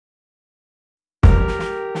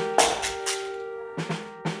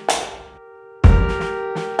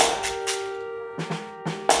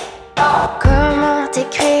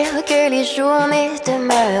journées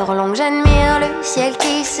demeurent longues. J'admire le ciel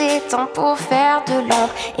qui s'étend pour faire de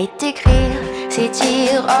l'ombre et t'écrire ces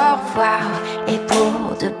dire au revoir et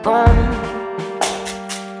pour de bon.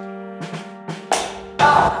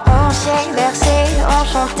 On s'est versé,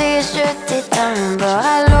 enchanté, je t'ai d'un bord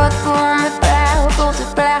à l'autre pour me plaire, pour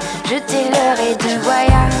te plaire. Je t'ai leurré de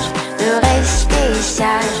voyage, de rester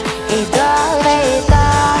sage et d'or et d'or.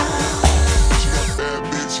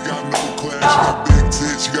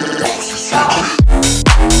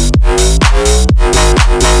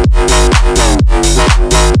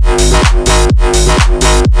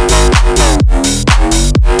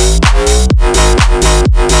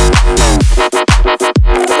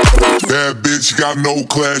 Bad bitch, she got no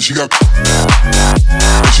class, she got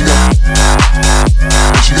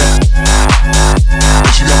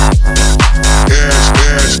ass,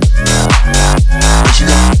 ass.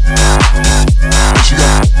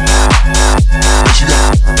 She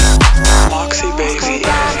got Moxie baby.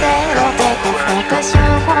 Dans tes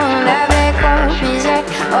confrontations qu'on avait conduisait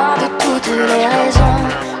hors de toutes les raisons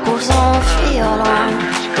pour s'enfuir loin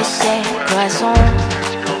de ces cloisons.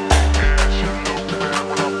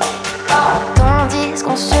 Tandis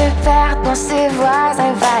qu'on se perd dans ces voies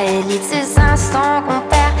invalides, ces instants qu'on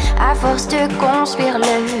perd à force de construire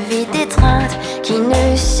le vide, étreinte qui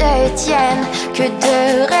ne se tiennent que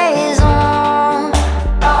de raison.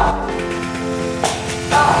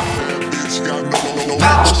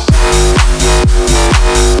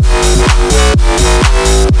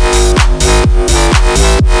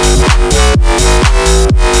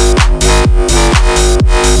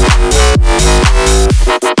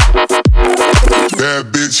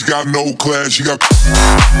 bad bitch, she got no class, she got ass,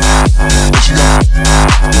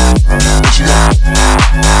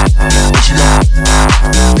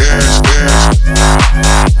 ass.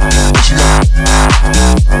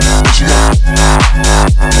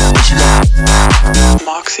 She got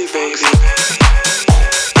Moxie baby.